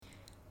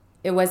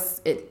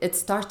It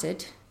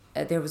started.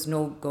 There was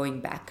no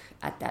going back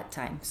at that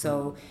time.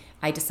 So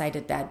I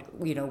decided that,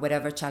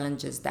 whatever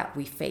challenges that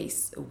we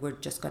face, we're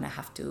just going to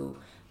have to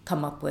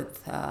come up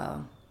with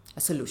a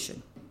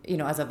solution.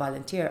 As a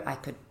volunteer, I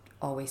could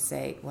always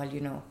say,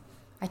 well,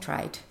 I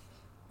tried.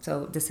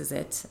 So this is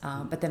it.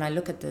 But then I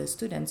look at the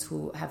students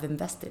who have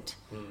invested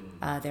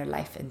their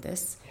life in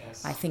this.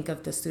 Yes. I think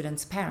of the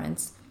students'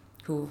 parents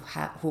who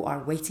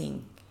are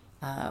waiting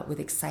with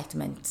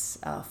excitement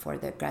for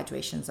the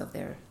graduations of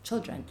their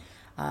children.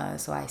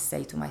 So I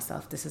say to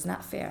myself, this is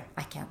not fair.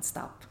 I can't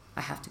stop.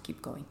 I have to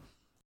keep going.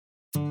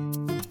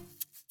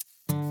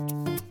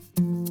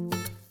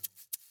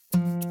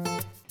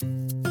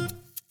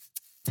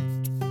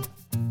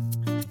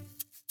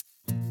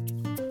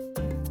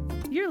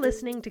 You're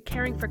listening to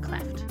Caring for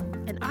Cleft,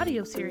 an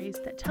audio series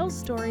that tells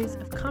stories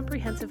of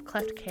comprehensive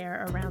cleft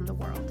care around the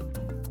world.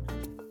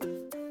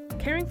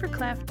 Caring for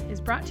Cleft is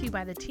brought to you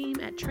by the team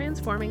at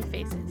Transforming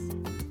Faces.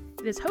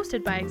 It is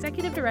hosted by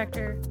Executive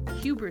Director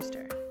Hugh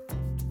Brewster.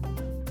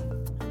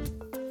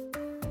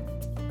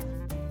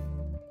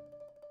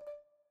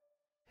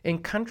 In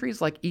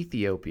countries like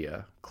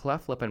Ethiopia,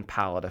 cleft lip and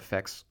palate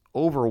affects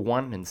over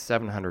 1 in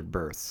 700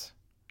 births.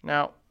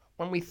 Now,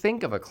 when we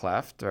think of a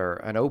cleft or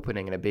an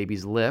opening in a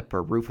baby's lip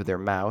or roof of their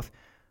mouth,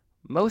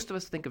 most of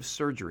us think of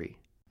surgery,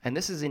 and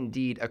this is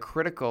indeed a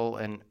critical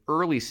and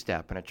early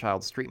step in a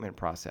child's treatment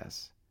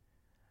process.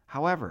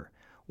 However,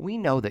 we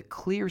know that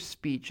clear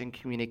speech and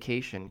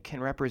communication can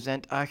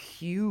represent a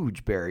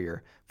huge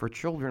barrier for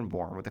children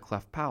born with a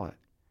cleft palate.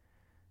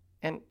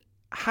 And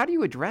how do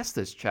you address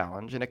this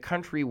challenge in a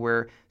country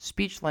where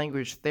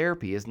speech-language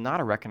therapy is not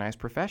a recognized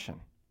profession?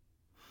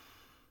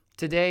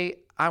 Today,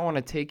 I want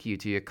to take you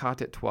to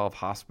Yakatit 12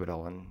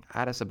 Hospital in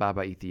Addis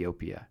Ababa,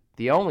 Ethiopia,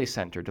 the only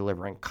center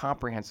delivering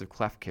comprehensive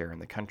cleft care in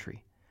the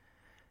country.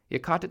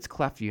 Yakatit's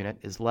cleft unit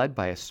is led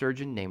by a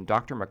surgeon named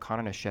Dr.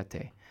 Makana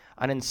Nashete,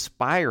 an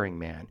inspiring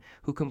man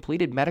who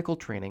completed medical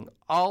training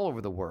all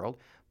over the world,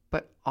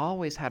 but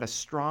always had a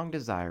strong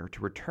desire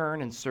to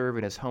return and serve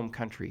in his home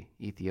country,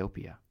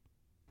 Ethiopia.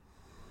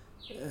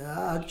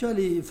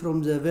 Actually,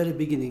 from the very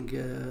beginning,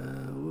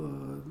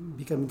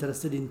 became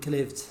interested in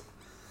clefts.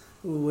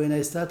 When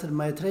I started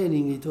my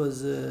training, it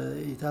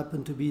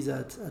happened to be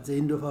that at the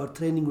end of our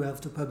training we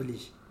have to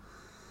publish.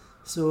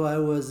 So I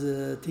was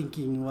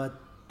thinking what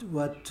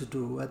to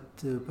do, what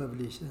to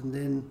publish, and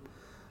then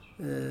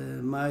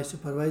my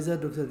supervisor,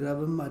 Dr.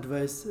 Grabham,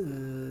 advised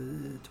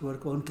to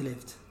work on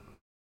cleft.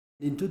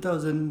 In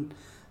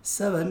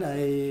 2007,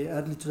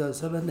 early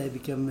 2007, I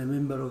became a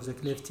member of the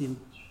cleft team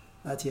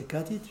at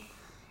Yakatit,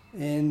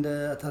 and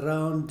at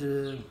around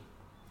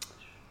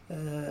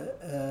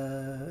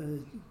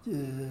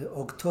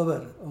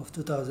October of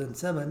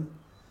 2007,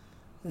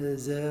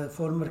 the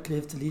former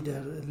cleft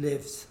leader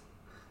left,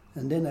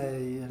 and then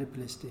I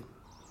replaced him.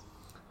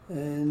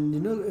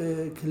 And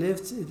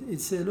cleft,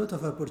 it's a lot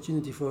of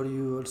opportunity for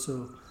you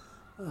also.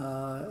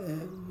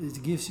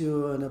 It gives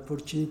you an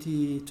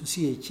opportunity to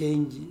see a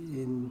change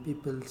in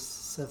people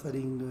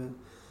suffering.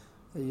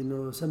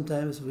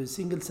 Sometimes with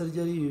single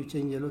surgery you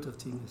change a lot of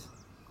things.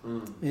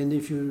 And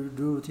if you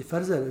do it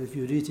further, if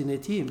you do it in a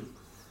team,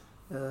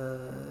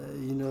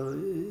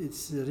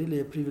 it's really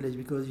a privilege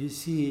because you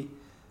see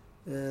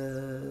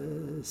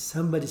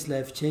somebody's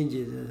life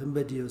changes.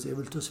 Somebody was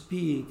able to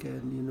speak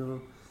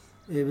and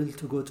able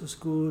to go to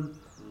school.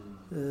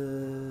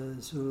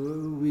 So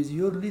with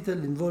your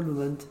little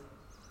involvement,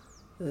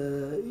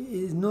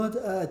 is not,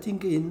 I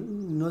think,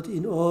 not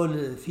in all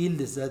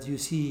fields that you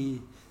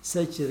see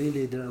such a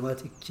really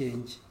dramatic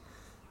change.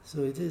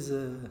 So it is,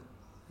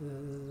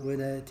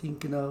 when I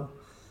think now,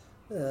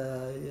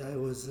 I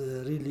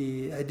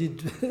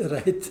did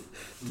right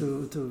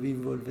to be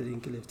involved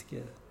in cleft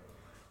care.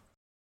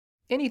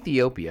 In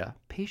Ethiopia,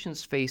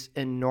 patients face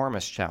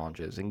enormous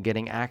challenges in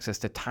getting access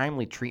to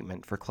timely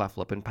treatment for cleft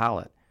lip and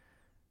palate.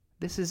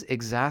 This is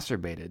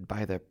exacerbated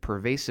by the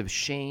pervasive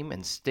shame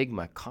and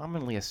stigma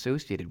commonly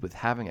associated with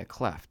having a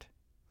cleft.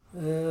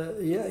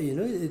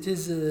 It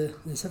is,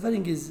 the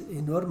suffering is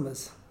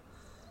enormous,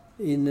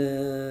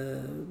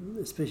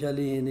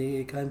 especially in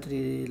a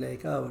country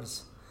like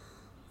ours,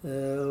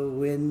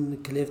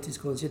 when cleft is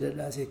considered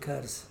as a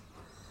curse.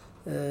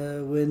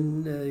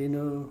 When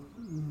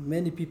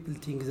many people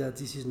think that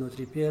this is not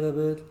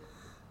repairable,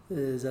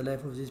 the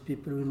life of these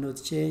people will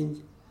not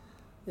change,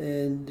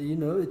 and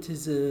it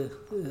is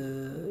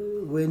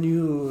when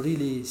you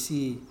really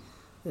see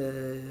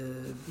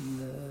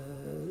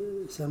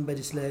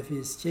somebody's life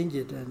is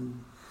changed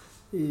and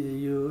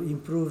you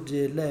improve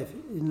their life.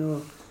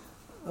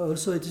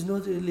 Also it is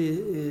not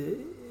really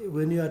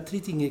when you are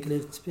treating a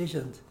cleft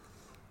patient,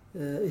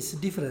 it's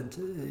different.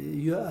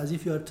 As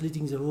if you are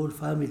treating the whole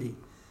family,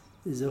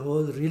 the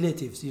whole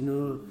relatives,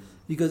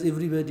 because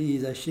everybody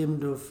is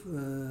ashamed of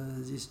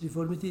this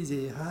deformity,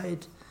 they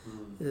hide,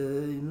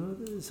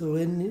 So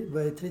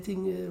by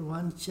treating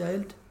one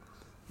child,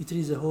 you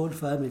treat the whole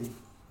family,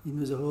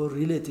 the whole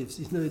relatives.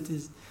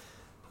 It's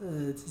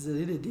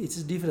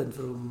different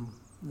from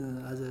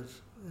other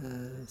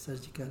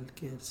surgical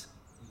cares.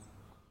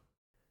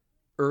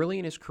 Early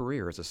in his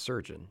career as a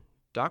surgeon,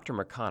 Dr.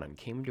 McConnon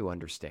came to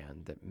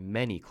understand that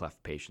many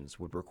cleft patients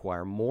would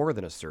require more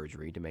than a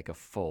surgery to make a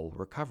full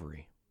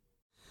recovery.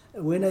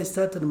 When I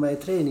started my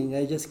training,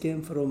 I just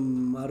came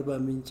from Arba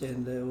Minch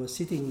and I was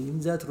sitting in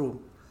that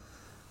room.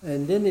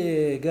 And then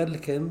a girl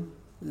came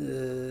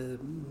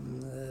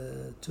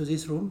to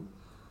this room.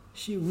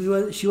 She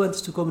wants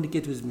to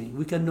communicate with me.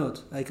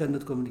 I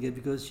cannot communicate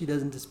because she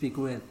doesn't speak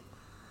well.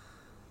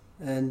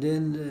 And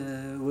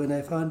then when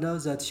I found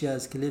out that she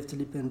has cleft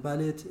lip and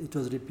palate, it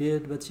was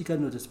repaired, but she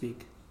cannot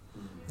speak.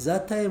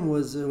 That time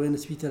was when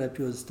speech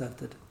therapy was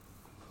started.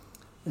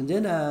 And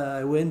then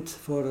I went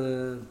for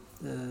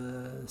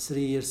 3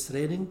 years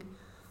training,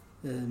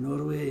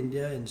 Norway,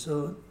 India, and so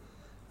on.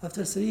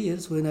 After 3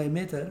 years, when I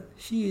met her,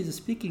 she is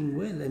speaking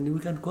well and we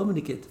can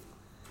communicate.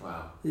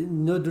 Wow.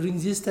 During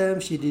this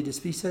time, she did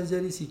speech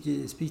surgery,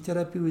 speech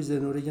therapy with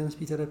an Norwegian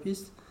speech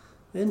therapist,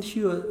 and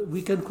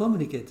we can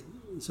communicate.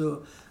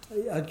 So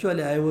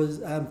actually,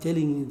 I'm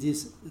telling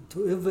this to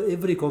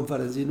every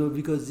conference,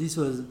 because this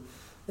was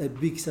a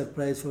big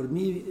surprise for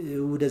me,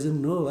 who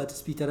doesn't know what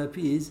speech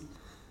therapy is.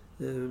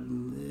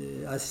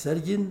 As a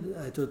surgeon,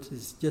 I thought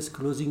it's just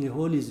closing a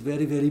hole is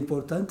very, very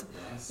important,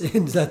 yes.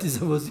 And that is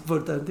the most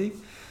important thing.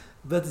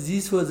 But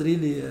this was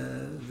really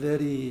a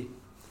very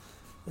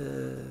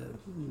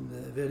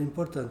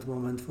important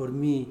moment for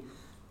me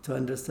to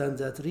understand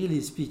that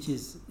really speech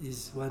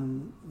is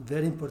one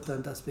very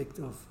important aspect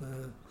of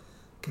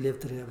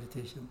cleft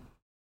rehabilitation.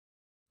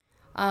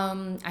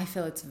 I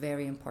feel it's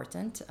very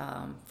important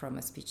from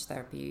a speech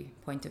therapy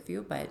point of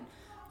view, but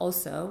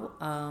also,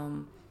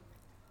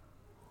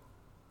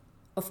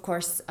 of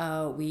course,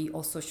 we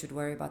also should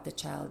worry about the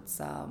child's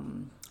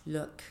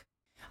look.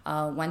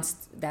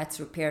 Once that's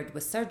repaired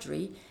with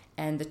surgery,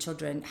 and the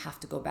children have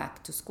to go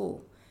back to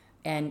school.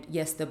 And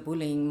yes, the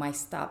bullying might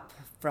stop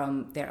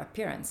from their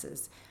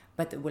appearances,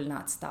 but it will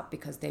not stop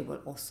because they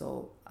will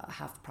also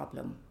have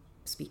problem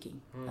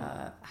speaking,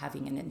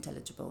 having an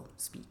intelligible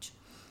speech.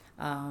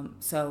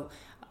 So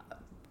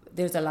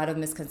there's a lot of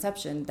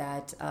misconception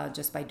that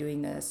just by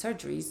doing the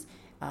surgeries,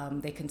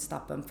 they can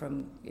stop them from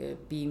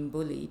being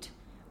bullied.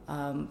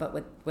 But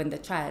when the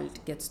child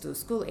gets to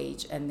school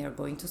age and they're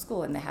going to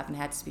school and they haven't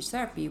had speech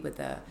therapy with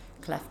a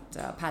cleft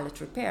palate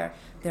repair,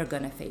 they're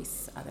going to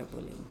face other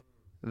bullying.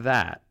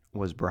 That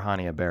was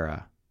Burhania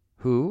Berra,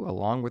 who,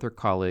 along with her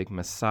colleague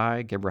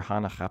Masai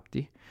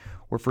Gebrehana-Khapti,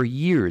 were for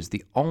years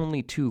the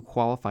only two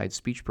qualified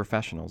speech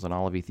professionals in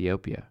all of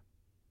Ethiopia.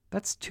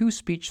 That's 2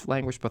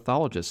 speech-language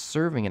pathologists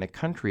serving in a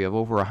country of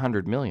over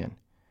 100 million.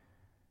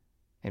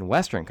 In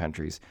Western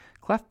countries,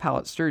 cleft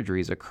palate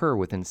surgeries occur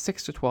within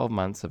 6 to 12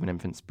 months of an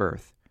infant's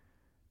birth.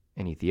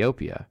 In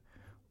Ethiopia,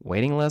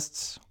 waiting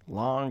lists,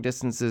 long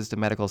distances to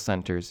medical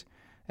centers,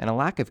 and a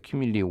lack of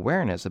community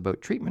awareness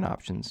about treatment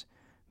options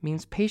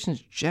means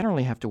patients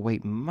generally have to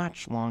wait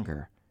much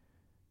longer.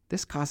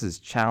 This causes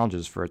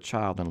challenges for a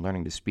child in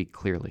learning to speak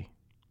clearly.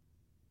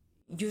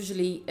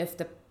 Usually, if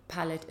the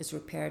palate is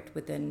repaired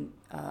within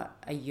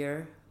a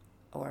year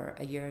or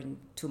a year and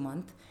 2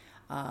 months,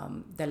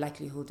 the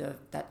likelihood of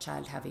that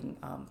child having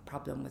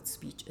problem with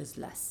speech is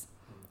less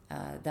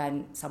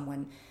than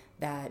someone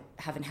that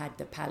haven't had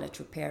the palate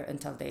repair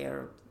until they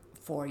are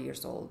 4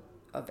 years old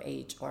of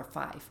age or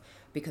 5,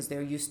 because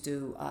they're used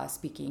to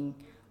speaking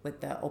with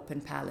the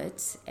open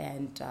palate,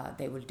 and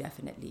they will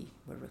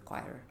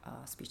require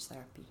speech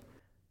therapy.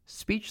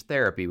 Speech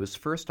therapy was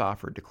first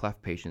offered to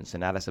cleft patients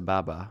in Addis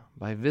Ababa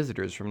by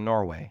visitors from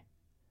Norway.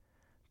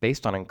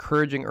 Based on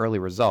encouraging early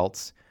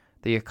results,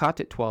 the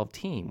Yekatit 12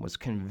 team was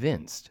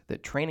convinced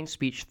that training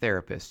speech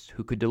therapists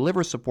who could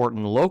deliver support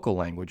in local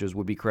languages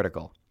would be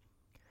critical.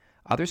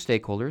 Other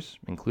stakeholders,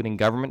 including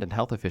government and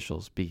health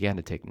officials, began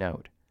to take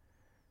note.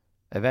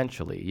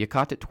 Eventually,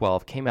 Yekatit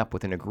 12 came up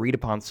with an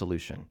agreed-upon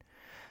solution,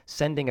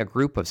 sending a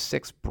group of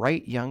 6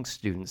 bright young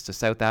students to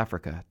South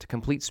Africa to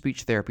complete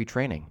speech therapy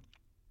training.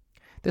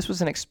 This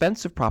was an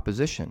expensive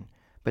proposition,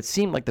 but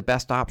seemed like the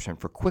best option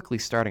for quickly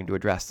starting to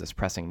address this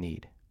pressing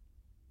need.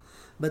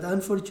 But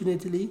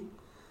unfortunately,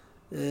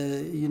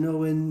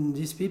 when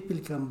these people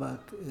come back,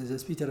 the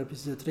speech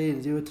therapists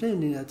they were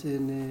trained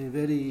in a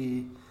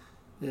very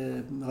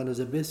one of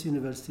the best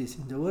universities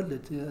in the world,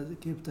 at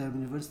Cape Town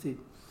University.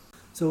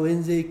 So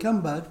when they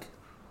come back,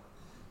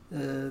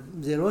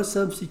 there were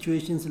some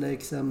situations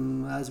like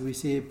some, as we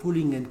say,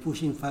 pulling and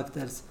pushing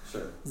factors.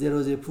 Sure. There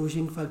was a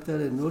pushing factor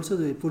and also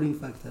the pulling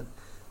factor.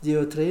 They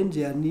were trained,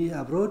 they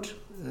are abroad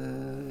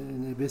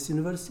in the best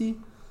university.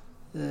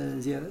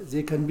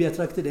 They can be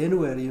attracted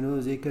anywhere,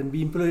 they can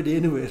be employed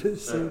anywhere.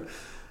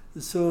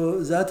 So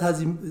that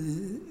has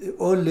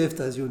all left,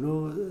 as you know,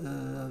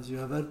 as you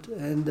have heard,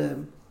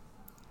 and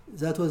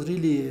that was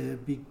really a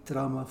big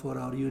trauma for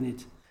our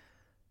unit.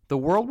 The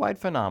worldwide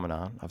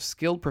phenomenon of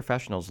skilled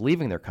professionals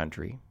leaving their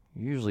country,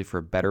 usually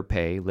for better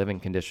pay, living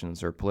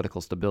conditions, or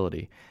political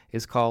stability,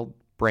 is called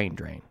brain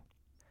drain.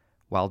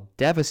 While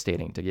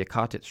devastating to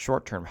Yekatit's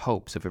short-term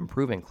hopes of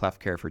improving cleft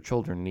care for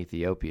children in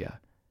Ethiopia,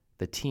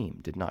 the team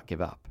did not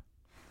give up.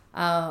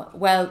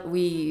 Well,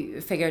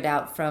 we figured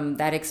out from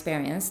that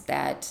experience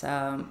that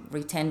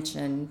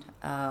retention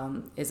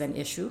is an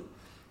issue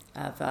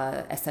of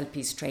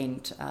SLPs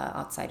trained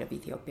outside of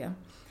Ethiopia.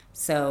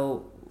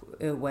 So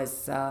it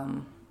was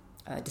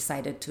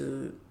decided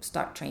to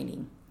start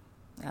training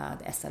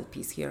the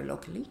SLPs here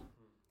locally.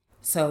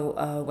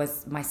 So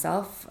was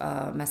myself,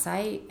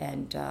 Masai,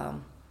 and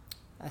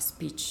a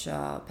speech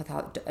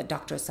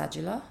Dr.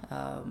 Sajila.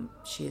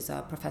 She is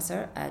a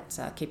professor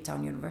at Cape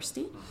Town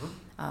University.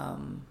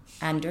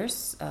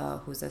 Anders,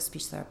 who's a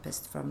speech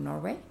therapist from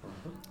Norway,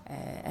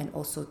 and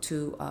also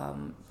two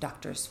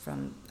doctors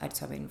from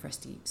Addis Ababa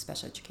University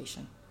Special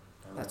Education.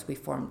 That's we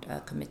formed a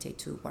committee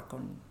to work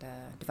on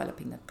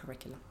developing the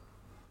curriculum.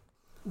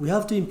 We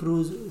have to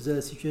improve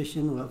the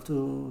situation. We have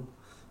to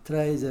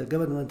try. The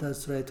government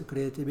has tried to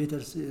create a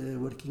better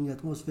working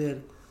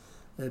atmosphere,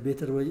 a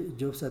better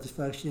job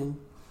satisfaction,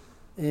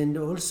 and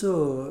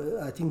also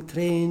I think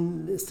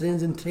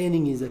strengthen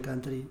training in the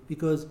country,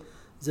 because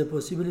the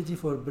possibility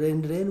for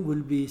brain drain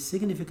will be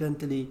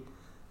significantly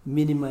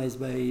minimized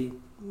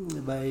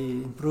by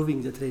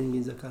improving the training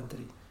in the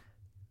country.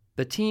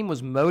 The team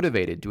was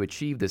motivated to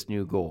achieve this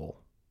new goal,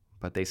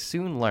 but they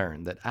soon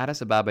learned that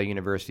Addis Ababa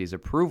University's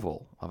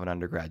approval of an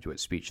undergraduate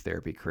speech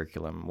therapy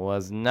curriculum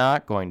was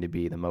not going to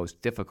be the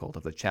most difficult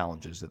of the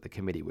challenges that the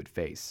committee would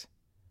face.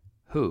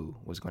 Who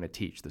was going to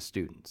teach the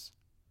students?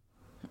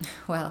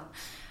 Well,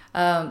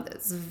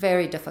 it's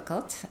very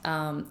difficult.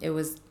 It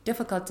was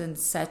difficult in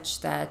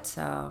such that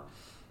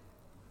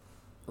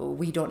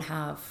we don't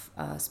have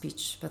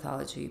speech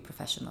pathology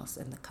professionals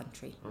in the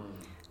country.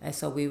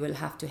 So we will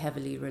have to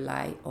heavily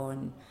rely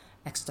on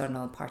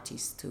external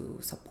parties to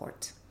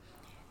support.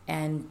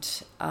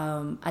 And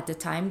at the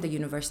time, the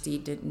university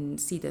didn't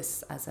see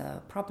this as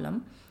a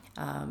problem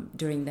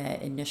during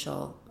the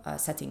initial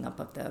setting up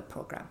of the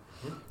program.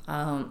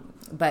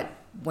 But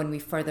when we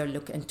further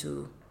look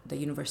into the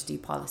university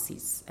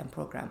policies and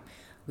program,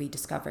 we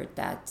discovered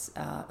that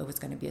it was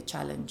going to be a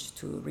challenge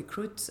to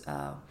recruit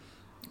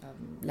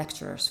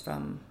lecturers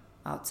from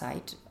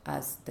outside,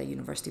 as the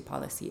university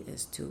policy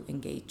is to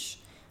engage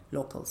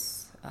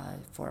locals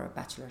for a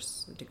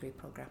bachelor's degree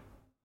program.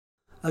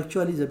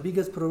 Actually, the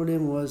biggest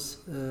problem was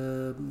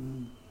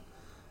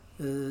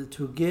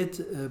to get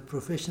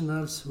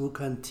professionals who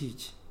can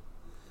teach.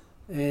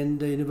 And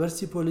the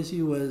university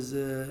policy was,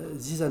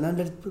 this is an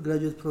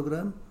undergraduate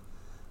program.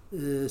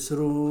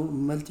 Through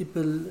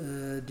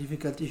multiple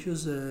difficult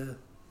issues,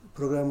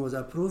 program was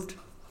approved,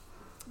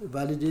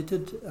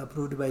 validated,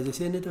 approved by the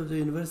Senate of the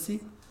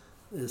university,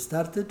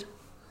 started.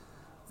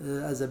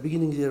 At the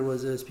beginning there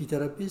was a speech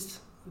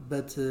therapist,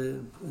 but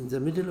in the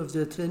middle of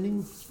the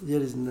training there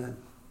is none.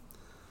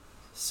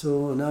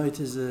 So now it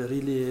is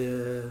really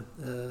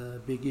a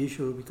big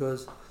issue,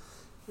 because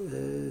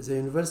the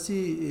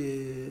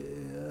university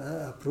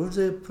approved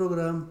the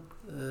program.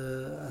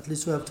 At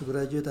least we have to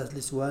graduate at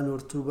least 1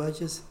 or 2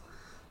 batches,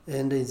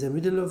 and in the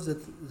middle of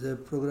the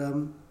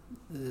program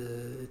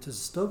it was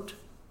stopped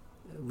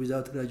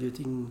without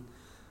graduating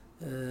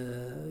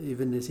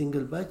even a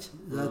single batch.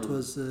 That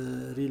was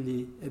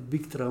really a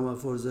big trauma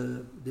for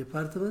the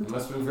department. It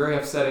must have been very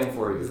upsetting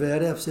for you.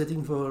 Very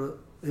upsetting for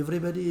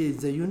everybody in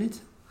the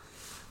unit.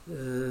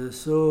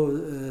 So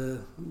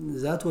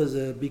that was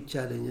a big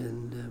challenge,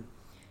 and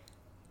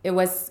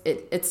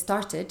it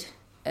started.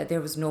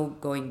 There was no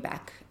going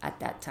back at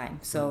that time.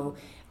 So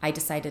I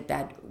decided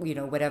that,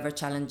 whatever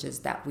challenges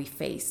that we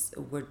face,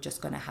 we're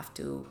just going to have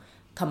to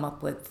come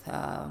up with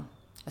a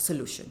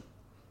solution.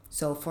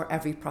 So for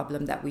every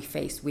problem that we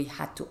face, we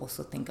had to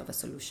also think of a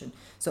solution.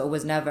 So it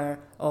was never,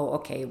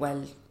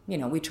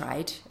 we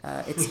tried.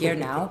 It's here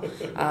now,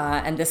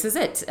 and this is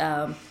it.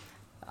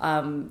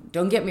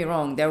 Don't get me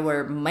wrong. There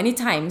were many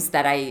times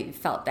that I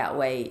felt that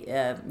way,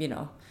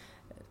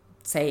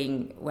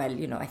 saying,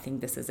 I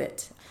think this is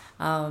it.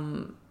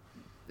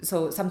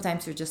 So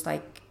sometimes you're just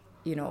like,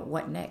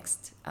 what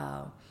next?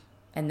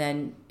 And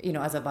then,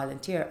 as a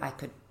volunteer, I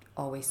could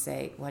always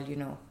say,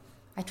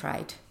 I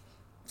tried.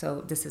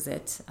 So this is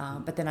it.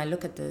 But then I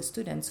look at the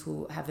students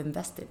who have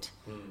invested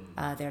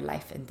their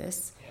life in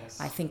this. Yes.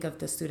 I think of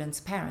the students'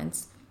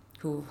 parents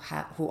who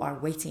are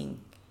waiting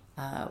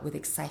with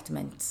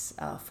excitement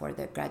for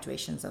the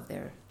graduations of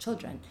their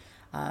children.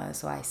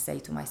 So I say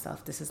to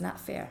myself, this is not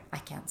fair. I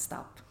can't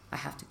stop. I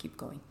have to keep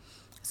going.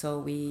 So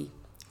we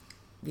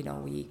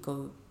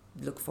go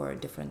look for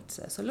different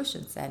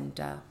solutions,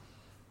 and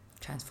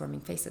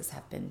Transforming Faces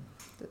have been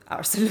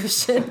our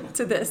solution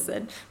to this,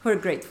 and we're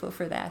grateful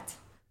for that.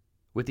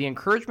 With the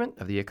encouragement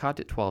of the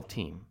Ekatet 12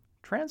 team,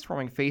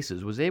 Transforming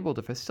Faces was able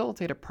to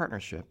facilitate a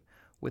partnership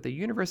with a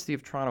University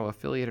of Toronto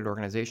affiliated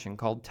organization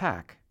called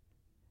TAC.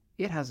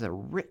 It has a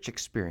rich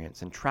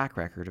experience and track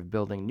record of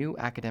building new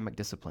academic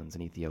disciplines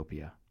in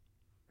Ethiopia.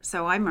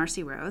 So I'm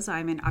Marcy Rose.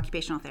 I'm an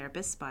occupational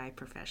therapist by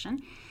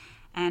profession,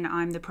 and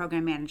I'm the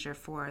program manager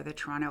for the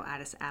Toronto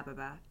Addis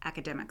Ababa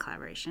Academic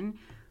Collaboration,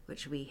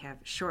 which we have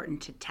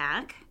shortened to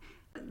TAC.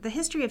 The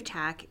history of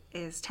TAC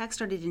is TAC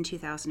started in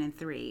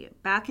 2003.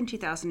 Back in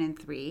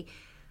 2003,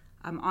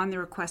 on the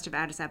request of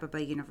Addis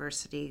Ababa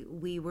University,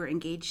 we were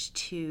engaged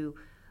to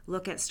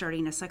look at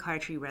starting a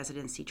psychiatry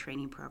residency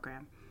training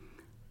program.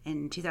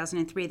 In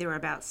 2003, there were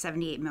about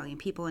 78 million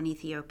people in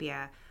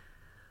Ethiopia,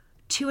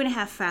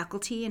 2.5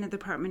 faculty in the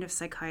Department of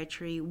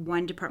Psychiatry,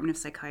 1 Department of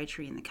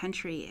Psychiatry in the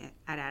country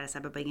at Addis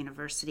Ababa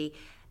University,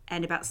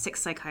 and about 6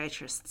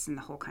 psychiatrists in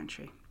the whole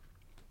country.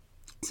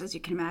 So as you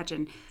can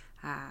imagine,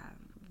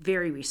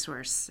 very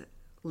resource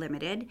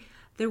limited.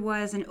 There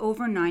was an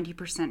over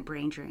 90%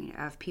 brain drain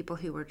of people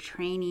who were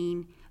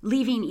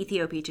leaving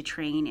Ethiopia to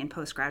train in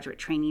postgraduate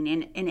training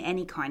in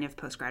any kind of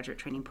postgraduate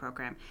training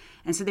program.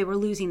 And so they were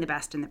losing the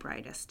best and the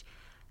brightest.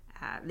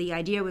 The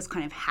idea was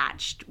kind of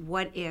hatched.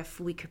 What if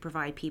we could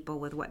provide people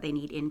with what they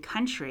need in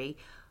country?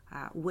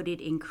 Would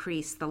it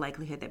increase the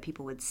likelihood that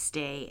people would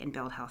stay and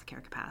build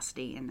healthcare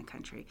capacity in the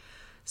country?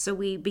 So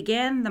we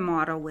began the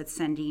model with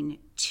sending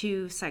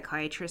 2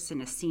 psychiatrists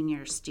and a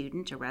senior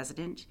student, a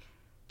resident,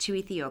 to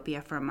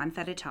Ethiopia for a month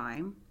at a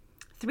time,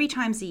 3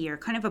 times a year,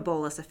 kind of a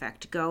bolus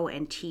effect, go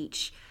and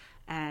teach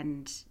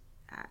and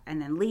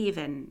then leave,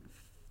 and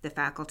the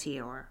faculty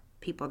or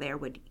people there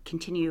would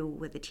continue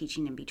with the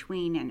teaching in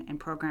between and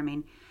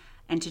programming,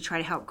 and to try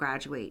to help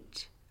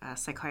graduate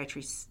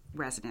psychiatry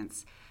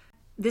residents.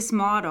 This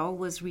model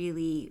was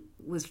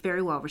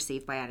very well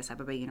received by Addis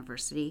Ababa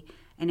University,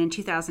 and in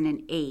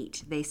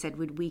 2008 they said,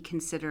 would we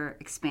consider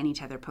expanding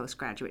to other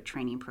postgraduate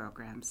training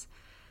programs?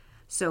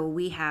 So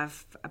we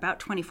have about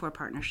 24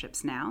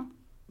 partnerships now.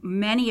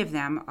 Many of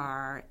them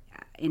are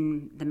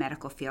in the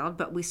medical field,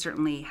 but we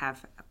certainly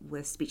have,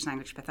 with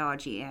speech-language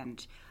pathology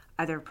and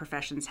other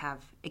professions,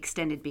 have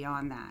extended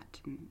beyond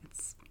that. And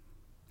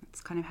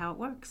it's kind of how it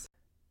works.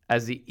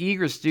 As the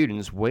eager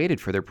students waited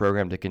for their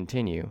program to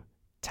continue,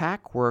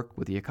 TAC worked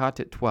with the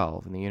Yakutat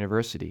 12 and the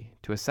university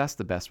to assess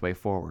the best way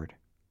forward.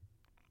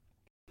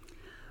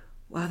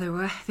 Well,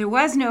 there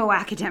was no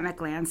academic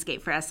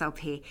landscape for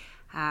SLP.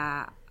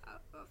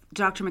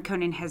 Dr.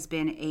 McConan has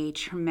been a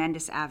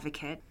tremendous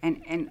advocate,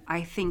 and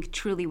I think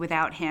truly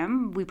without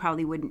him, we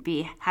probably wouldn't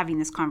be having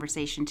this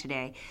conversation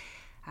today.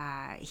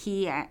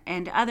 He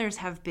and others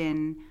have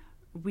been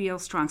real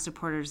strong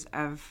supporters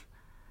of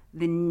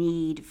the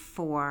need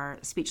for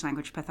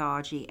speech-language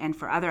pathology and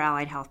for other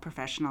allied health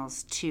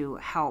professionals to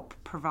help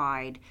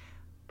provide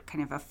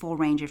kind of a full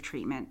range of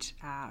treatment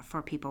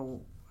for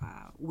people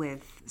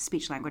with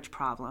speech-language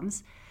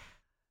problems.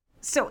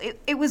 So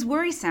it was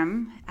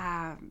worrisome.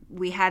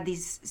 We had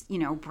these,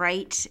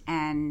 bright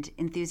and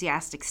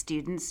enthusiastic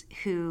students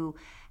who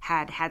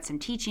had some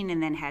teaching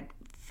and then had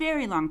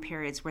very long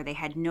periods where they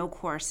had no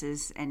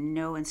courses and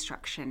no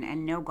instruction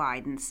and no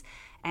guidance.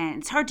 And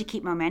it's hard to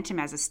keep momentum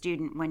as a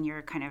student when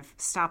you're kind of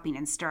stopping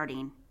and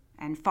starting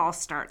and false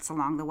starts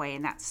along the way,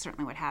 and that's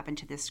certainly what happened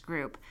to this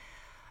group.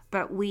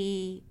 But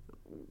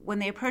when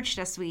they approached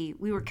us, we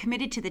were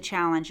committed to the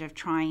challenge of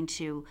trying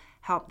to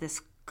help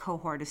this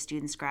cohort of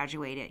students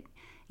graduate.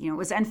 It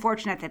was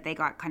unfortunate that they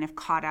got kind of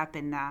caught up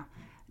in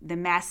the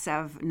mess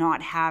of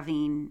not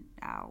having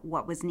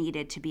what was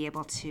needed to be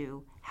able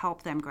to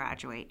help them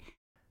graduate.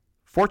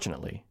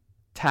 Fortunately,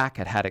 TAC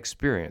had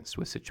experience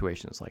with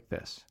situations like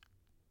this.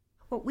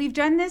 Well, we've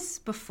done this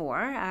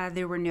before.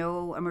 There were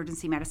no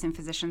emergency medicine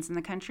physicians in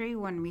the country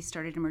when we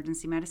started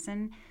emergency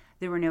medicine.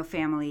 There were no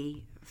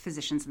family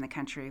physicians in the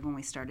country when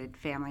we started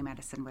family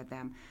medicine with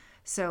them.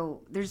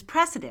 So there's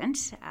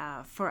precedent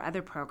for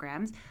other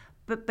programs,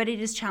 but it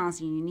is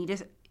challenging.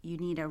 You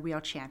need a real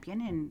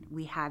champion, and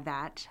we had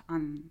that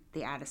on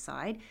the Addis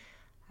side.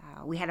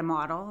 We had a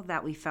model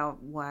that we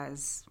felt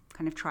was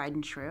kind of tried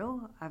and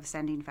true of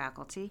sending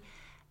faculty.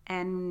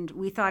 And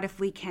we thought if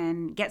we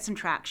can get some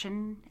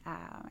traction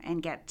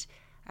and get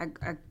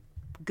a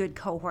good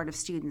cohort of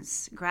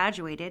students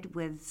graduated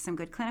with some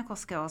good clinical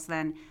skills,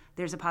 then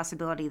there's a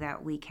possibility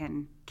that we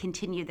can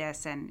continue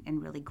this and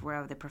really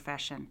grow the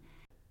profession.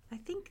 I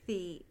think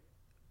the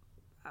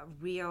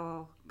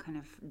real kind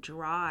of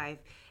drive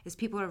is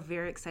people are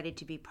very excited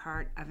to be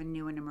part of a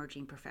new and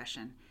emerging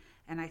profession.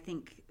 And I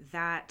think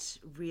that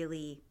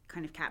really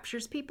kind of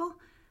captures people.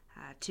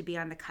 To be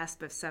on the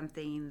cusp of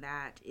something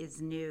that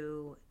is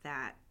new,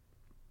 that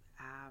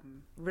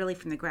really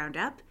from the ground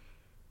up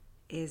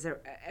is a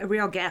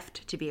real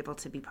gift to be able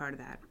to be part of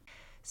that.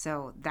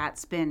 So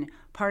that's been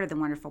part of the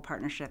wonderful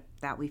partnership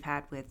that we've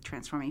had with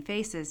Transforming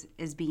Faces,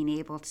 is being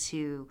able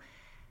to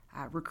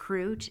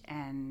recruit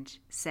and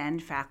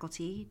send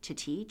faculty to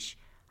teach,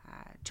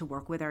 to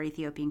work with our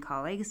Ethiopian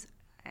colleagues,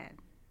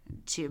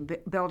 to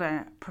build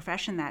a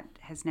profession that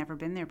has never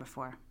been there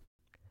before.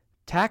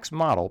 TAC's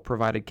model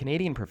provided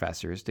Canadian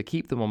professors to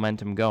keep the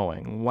momentum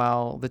going,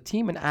 while the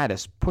team in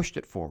Addis pushed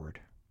it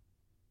forward.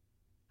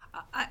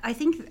 I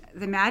think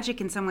the magic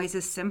in some ways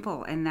is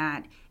simple in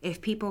that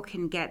if people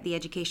can get the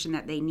education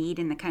that they need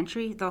in the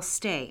country, they'll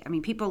stay. I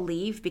mean, people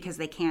leave because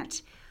they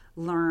can't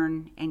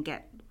learn and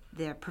get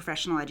the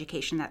professional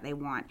education that they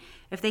want.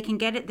 If they can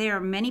get it there,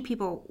 many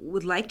people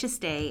would like to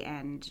stay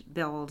and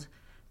build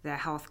the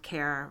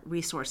healthcare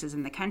resources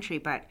in the country,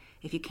 but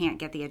if you can't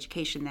get the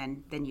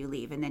education, then you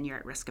leave, and then you're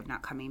at risk of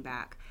not coming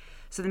back.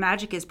 So the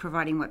magic is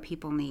providing what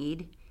people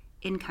need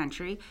in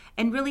country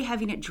and really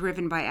having it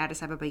driven by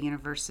Addis Ababa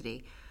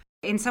University.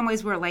 In some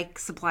ways, we're like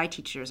supply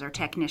teachers or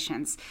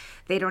technicians.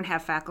 They don't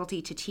have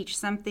faculty to teach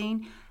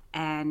something,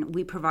 and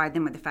we provide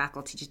them with the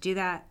faculty to do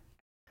that.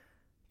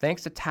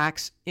 Thanks to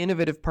TAC's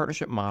innovative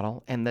partnership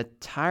model and the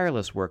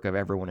tireless work of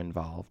everyone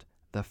involved,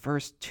 the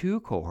first 2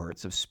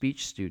 cohorts of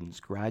speech students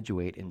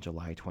graduate in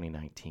July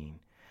 2019.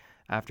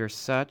 After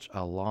such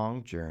a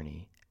long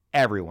journey,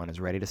 everyone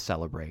is ready to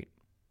celebrate.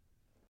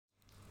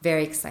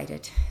 Very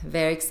excited,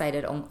 very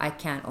excited. I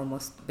can't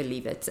almost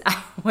believe it.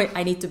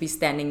 I need to be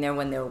standing there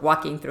when they're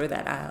walking through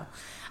that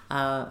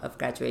aisle of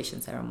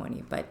graduation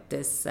ceremony. But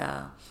this,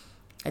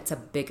 it's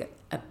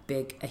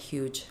a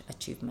huge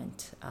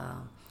achievement.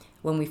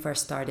 When we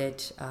first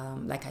started,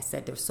 like I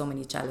said, there were so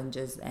many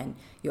challenges, and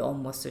you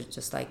almost are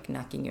just like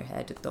knocking your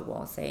head at the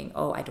wall saying,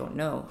 oh, I don't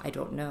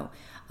know.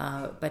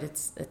 But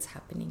it's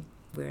happening.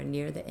 We're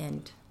near the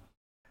end.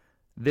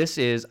 This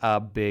is a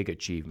big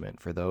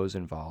achievement for those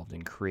involved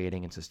in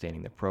creating and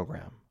sustaining the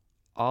program,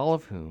 all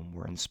of whom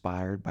were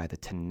inspired by the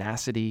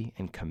tenacity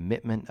and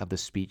commitment of the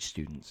speech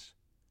students.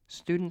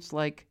 Students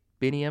like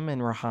Biniam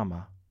and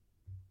Rahama.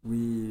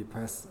 We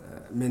passed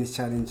many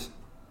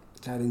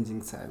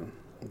challenging time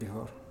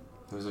before.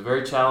 It was a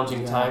very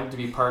challenging time to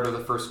be part of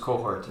the first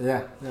cohort.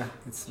 Yeah,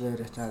 it's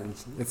very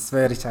challenging. It's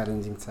very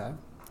challenging time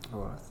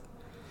for us.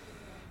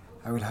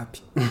 I will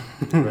happy.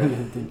 Right.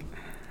 I think.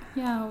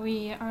 Yeah,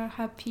 we are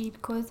happy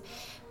because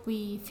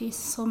we face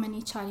so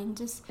many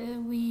challenges.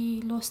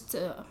 We lost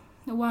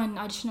one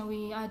additional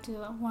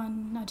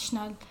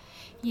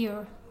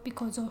year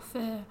because of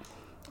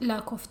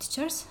lack of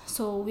teachers.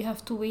 So we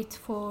have to wait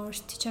for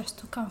teachers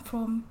to come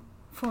from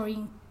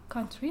foreign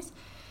countries.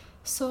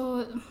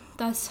 So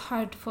that's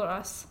hard for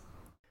us.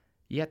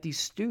 Yet these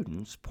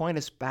students point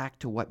us back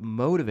to what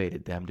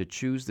motivated them to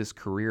choose this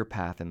career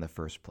path in the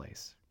first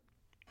place.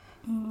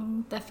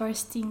 The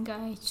first thing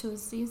I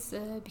chose is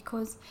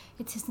because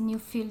it is a new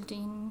field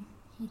in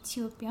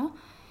Ethiopia,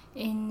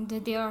 and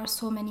there are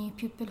so many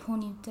people who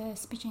need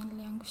speech and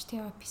language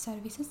therapy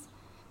services.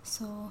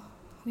 So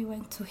we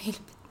want to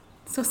help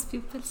those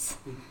people.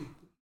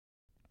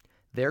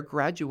 Their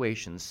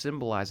graduation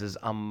symbolizes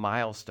a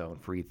milestone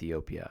for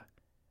Ethiopia.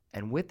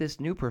 And with this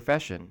new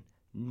profession,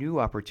 new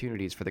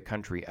opportunities for the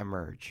country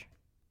emerge.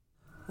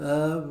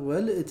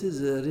 Well, it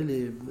is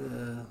really,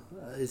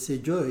 it's a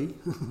joy.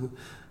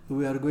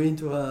 We are going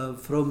to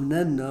have from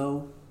none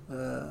now.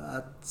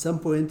 At some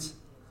point,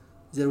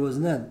 there was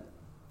none.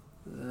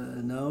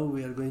 Now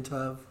we are going to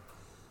have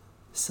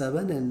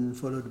 7 and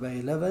followed by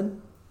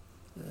 11.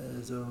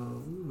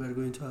 So we are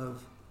going to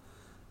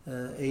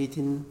have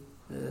 18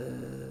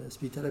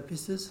 speech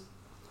therapists.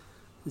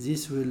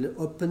 This will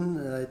open,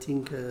 I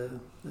think,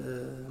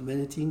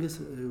 many things.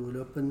 It will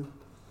open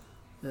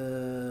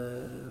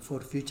for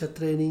future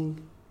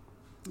training.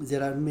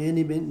 There are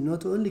many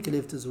not only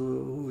clefts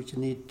who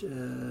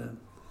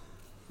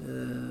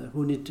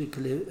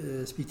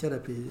need speech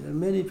therapy.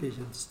 Many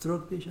patients,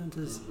 stroke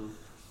patients.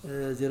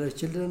 There are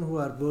children who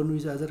are born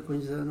with other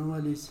congenital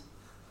anomalies,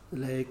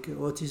 like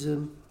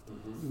autism,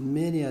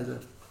 many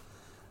other.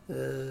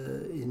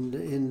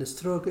 In the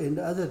stroke and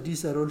other,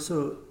 these are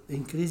also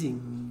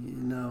increasing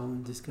now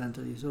in this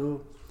country.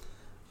 So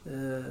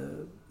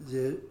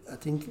I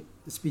think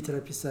speech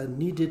therapists are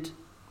needed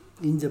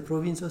in the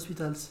province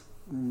hospitals,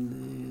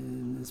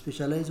 in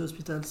specialized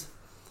hospitals.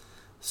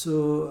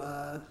 So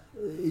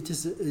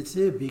it's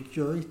a big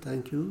joy.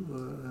 Thank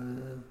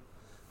you.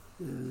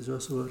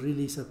 Those who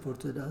really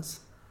supported us,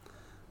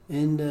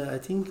 and I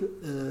think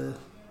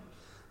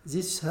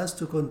this has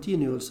to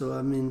continue. Also,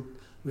 I mean,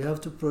 we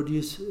have to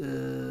produce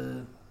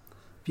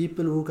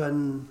people who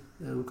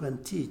can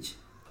teach.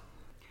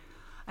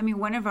 I mean,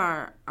 one of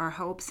our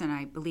hopes, and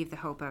I believe the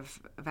hope of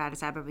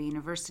Addis Ababa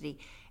University,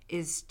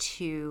 is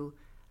to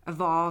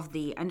evolve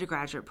the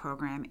undergraduate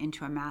program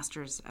into a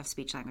Master's of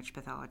Speech Language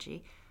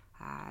Pathology.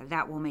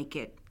 That will make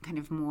it kind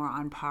of more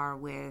on par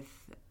with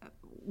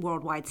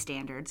worldwide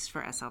standards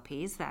for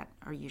SLPs that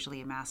are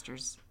usually a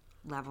master's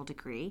level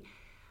degree.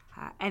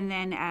 And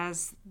then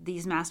as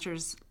these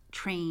master's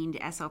trained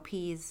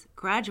SLPs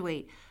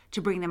graduate,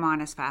 to bring them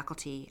on as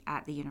faculty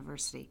at the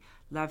university.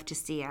 Love to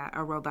see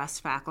a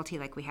robust faculty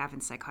like we have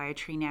in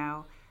psychiatry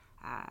now.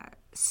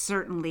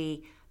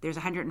 Certainly, there's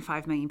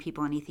 105 million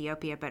people in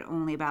Ethiopia, but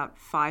only about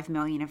 5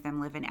 million of them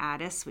live in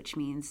Addis, which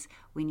means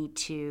we need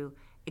to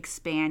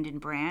expand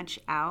and branch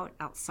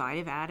outside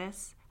of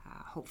Addis.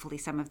 Hopefully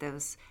some of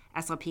those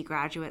SLP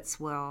graduates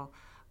will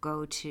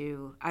go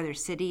to other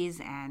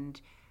cities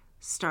and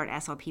start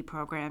SLP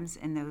programs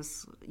in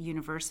those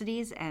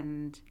universities,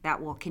 and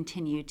that will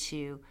continue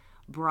to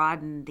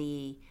broaden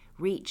the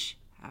reach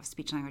of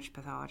speech-language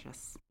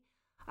pathologists.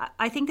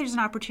 I think there's an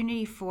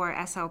opportunity for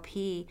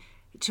SLP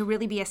to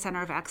really be a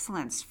center of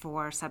excellence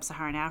for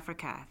sub-Saharan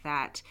Africa,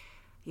 that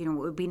it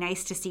would be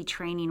nice to see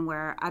training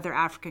where other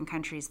African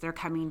countries, they're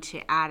coming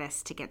to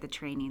Addis to get the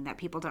training, that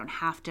people don't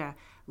have to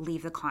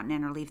leave the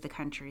continent or leave the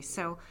country.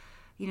 So,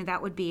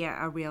 that would be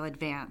a real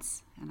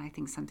advance, and I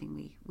think something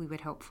we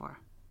would hope for.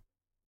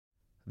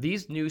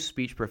 These new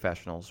speech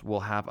professionals will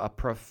have a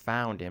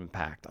profound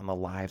impact on the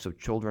lives of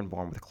children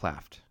born with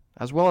cleft,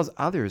 as well as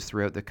others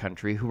throughout the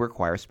country who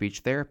require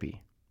speech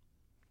therapy.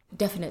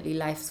 Definitely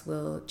lives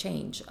will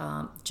change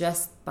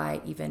just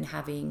by even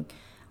having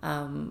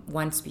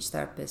one speech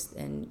therapist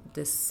in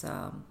this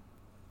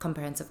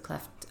comprehensive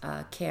cleft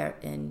care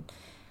in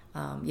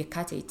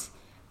Yekkatit.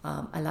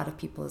 A lot of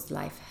people's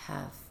life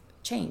have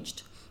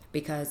changed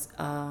because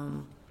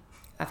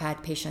I've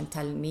had patients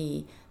tell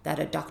me that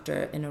a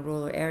doctor in a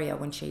rural area,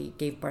 when she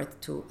gave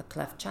birth to a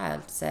cleft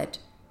child, said,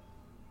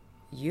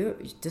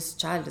 this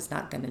child is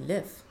not going to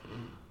live.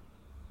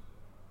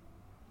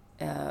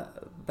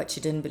 But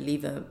she didn't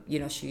believe him.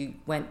 She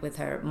went with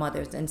her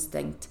mother's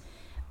instinct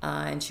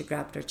and she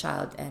grabbed her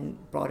child and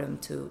brought him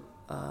to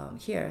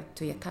here,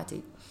 to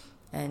Yekkatit,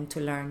 and to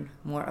learn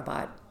more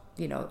about,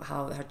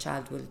 how her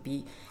child will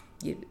be,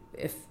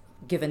 if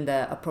given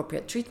the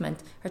appropriate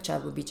treatment, her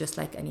child will be just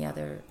like any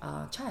other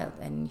child,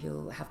 and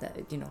he'll have that,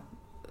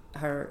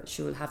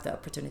 she will have the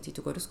opportunity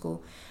to go to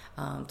school,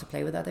 to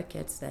play with other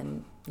kids,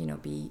 and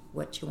be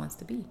what she wants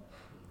to be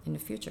in the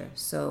future.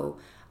 So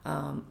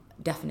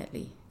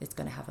definitely, it's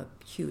going to have a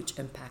huge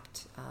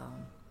impact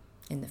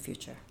in the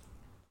future.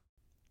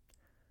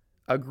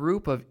 A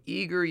group of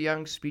eager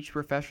young speech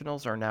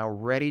professionals are now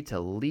ready to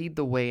lead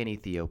the way in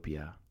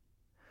Ethiopia.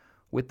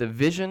 With the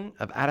vision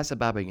of Addis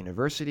Ababa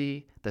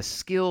University, the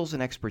skills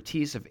and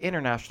expertise of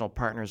international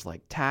partners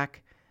like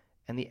TAC,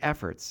 and the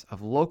efforts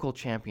of local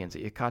champions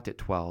at Yekkatit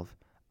 12,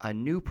 a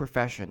new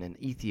profession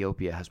in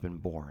Ethiopia has been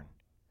born.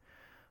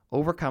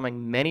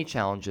 Overcoming many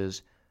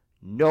challenges,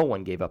 no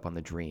one gave up on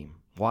the dream.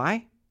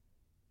 Why?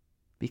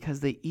 Because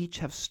they each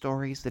have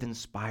stories that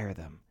inspire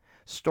them.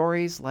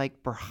 Stories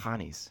like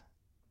Burhani's.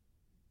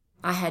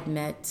 I had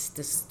met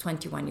this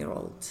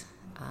 21-year-old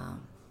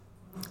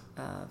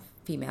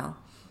female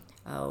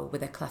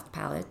with a cleft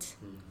palate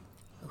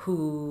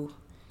who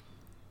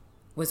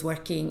was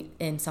working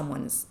in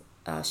someone's,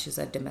 she's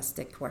a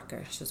domestic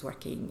worker. She was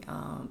working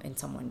in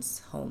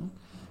someone's home.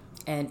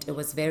 And it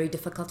was very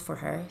difficult for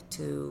her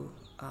to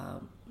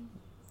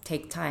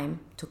take time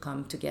to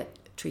come to get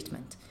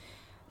treatment.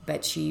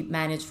 But she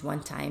managed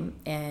one time,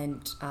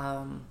 and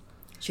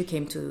she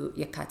came to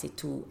Yekkatit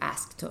to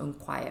ask, to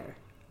inquire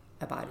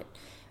about it.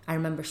 I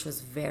remember she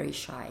was very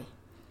shy.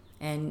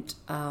 And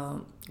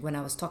when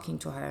I was talking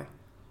to her,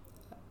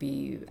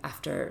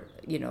 after,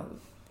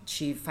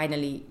 she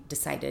finally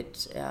decided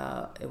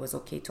it was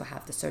okay to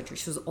have the surgery.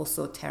 She was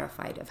also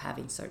terrified of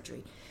having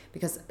surgery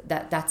because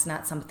that's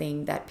not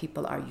something that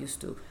people are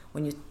used to.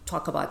 When you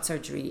talk about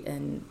surgery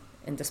in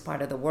this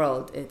part of the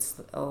world, it's,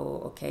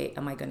 okay,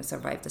 am I going to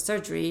survive the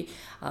surgery?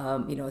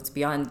 It's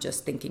beyond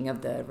just thinking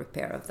of the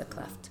repair of the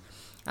cleft.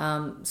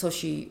 So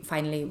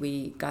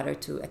we got her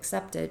to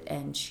accept it,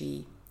 and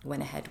she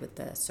went ahead with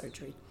the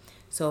surgery.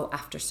 So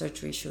after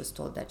surgery, she was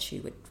told that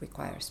she would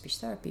require speech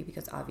therapy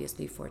because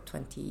obviously for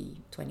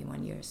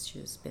 21 years,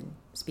 she's been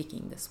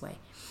speaking this way.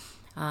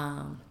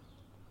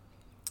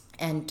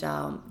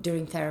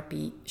 During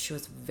therapy, she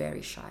was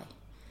very shy.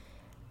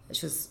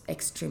 She was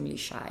extremely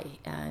shy,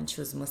 and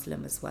she was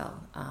Muslim as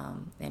well.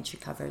 And she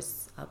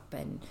covers up,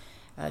 and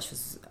she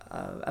was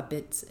a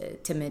bit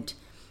timid.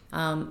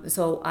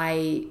 So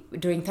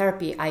during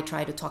therapy, I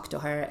try to talk to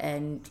her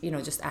and,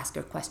 just ask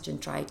her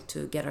questions, try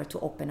to get her to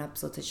open up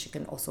so that she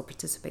can also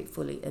participate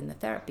fully in the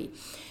therapy.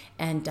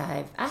 And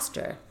I've asked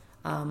her,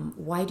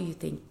 why do you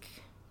think,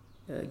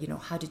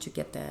 how did you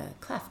get the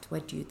cleft?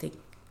 What do you think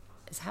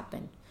has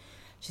happened?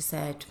 She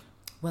said,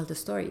 well, the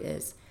story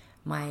is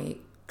my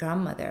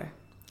grandmother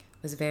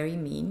was very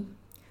mean.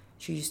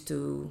 She used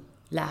to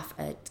laugh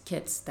at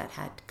kids that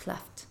had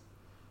cleft.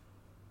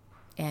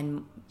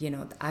 And,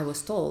 I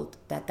was told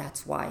that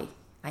that's why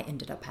I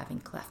ended up having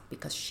cleft,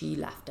 because she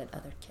laughed at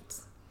other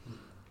kids.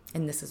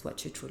 And this is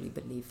what she truly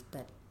believed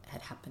that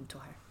had happened to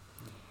her.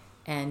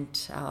 And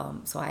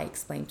so I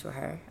explained to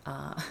her,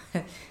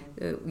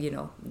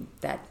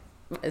 that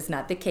is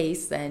not the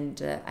case. And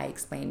I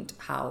explained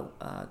how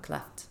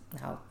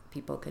how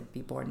people could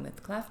be born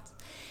with cleft.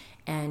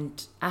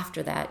 And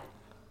after that,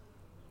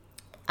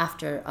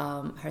 after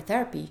her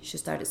therapy, she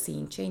started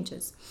seeing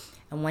changes.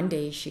 And one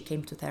day she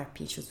came to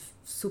therapy. She was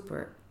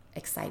super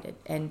excited.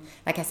 And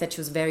like I said,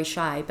 she was very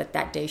shy, but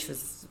that day she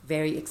was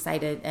very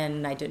excited,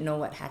 and I didn't know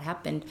what had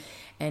happened.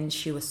 And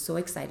she was so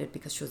excited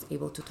because she was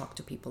able to talk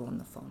to people on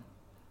the phone.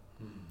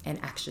 And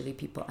actually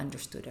people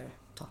understood her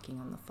talking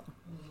on the phone.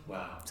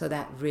 Wow. So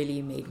that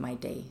really made my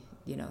day,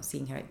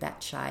 seeing her,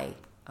 that shy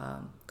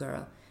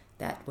girl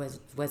that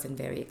wasn't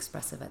very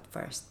expressive at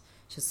first.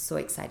 She was so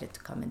excited to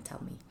come and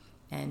tell me.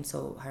 And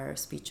so her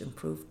speech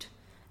improved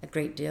a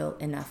great deal,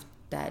 enough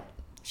that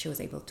she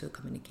was able to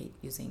communicate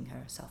using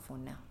her cell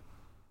phone now.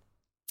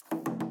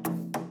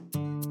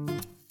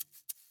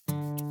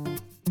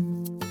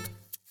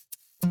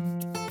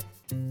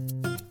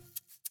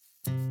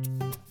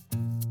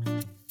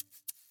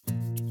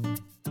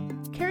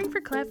 Caring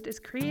for Cleft is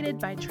created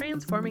by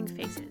Transforming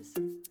Faces.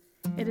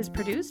 It is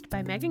produced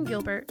by Megan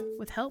Gilbert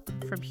with help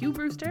from Hugh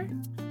Brewster,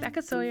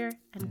 Becca Sawyer,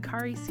 and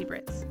Kari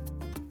Siebritz.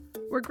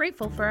 We're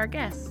grateful for our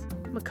guests,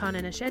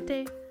 Makana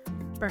Nashete,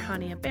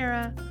 Berhania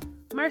Bera,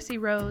 Marcy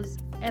Rose,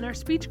 and our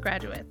speech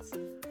graduates,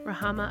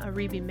 Rahama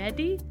Aribi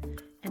Mehdi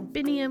and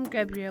Biniam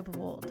Gabriel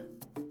Bewold.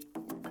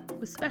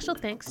 With special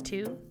thanks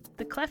to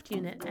the Cleft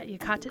Unit at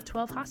Yakutat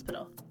 12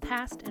 Hospital,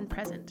 past and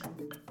present,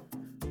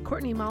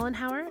 Courtney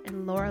Mollenhauer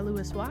and Laura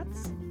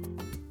Lewis-Watts,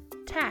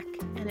 TAC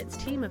and its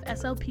team of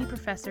SLP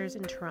professors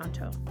in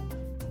Toronto,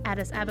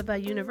 Addis Ababa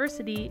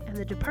University and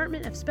the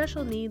Department of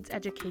Special Needs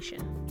Education,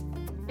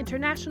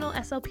 international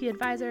SLP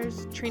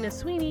advisors Trina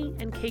Sweeney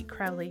and Kate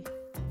Crowley.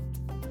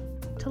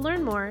 To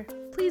learn more,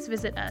 please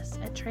visit us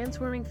at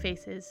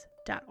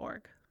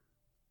transformingfaces.org.